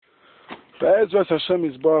Be'ezras Hashem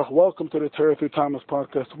Yisbarach, welcome to the Torah Through Thomas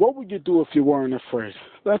podcast. What would you do if you weren't afraid?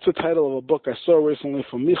 That's the title of a book I saw recently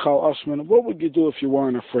from Michal Oshman. What would you do if you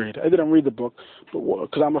weren't afraid? I didn't read the book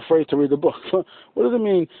because I'm afraid to read the book. What does it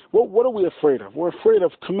mean? What are we afraid of? We're afraid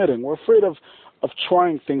of committing. We're afraid of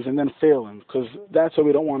trying things and then failing, because that's what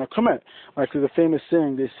we don't want to commit. Like there's a famous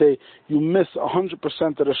saying, they say, you miss 100%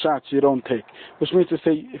 of the shots you don't take, which means to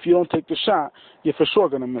say, if you don't take the shot, you're for sure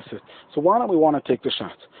going to miss it. So why don't we want to take the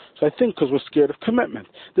shots? So I think because we're scared of commitment.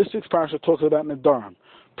 This week's parasha talks about Nedarim.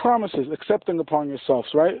 Promises, accepting upon yourselves,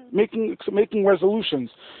 right? Making resolutions.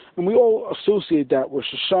 And we all associate that with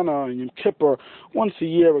Rosh Hashanah and Yom Kippur. Once a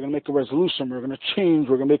year, we're going to make a resolution. We're going to change.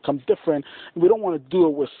 We're going to become different. And we don't want to do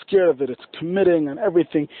it. We're scared of it. It's committing and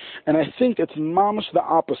everything. And I think it's mamish the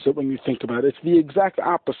opposite when you think about it. It's the exact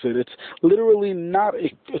opposite. It's literally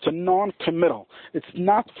it's a non-committal. It's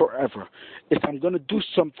not forever. It's I'm going to do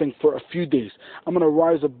something for a few days. I'm going to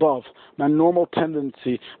rise above my normal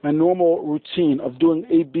tendency, my normal routine of doing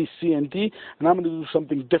A, B, C, and D, and I'm going to do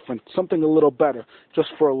something different, something a little better, just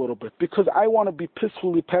for a little bit. Because I want to be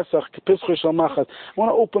peacefully Pesach, Pesach Shalmachas. I want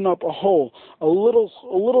to open up a hole, a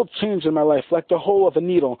little change in my life, like the hole of a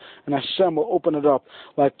needle, and Hashem will open it up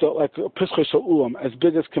like Pesach Shalom, as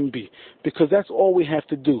big as can be. Because that's all we have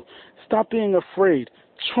to do. Stop being afraid.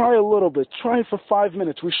 Try a little bit. Try for 5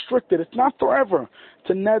 minutes. Restrict it. It's not forever. It's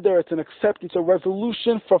a neder. It's an acceptance, a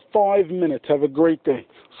resolution for 5 minutes. Have a great day.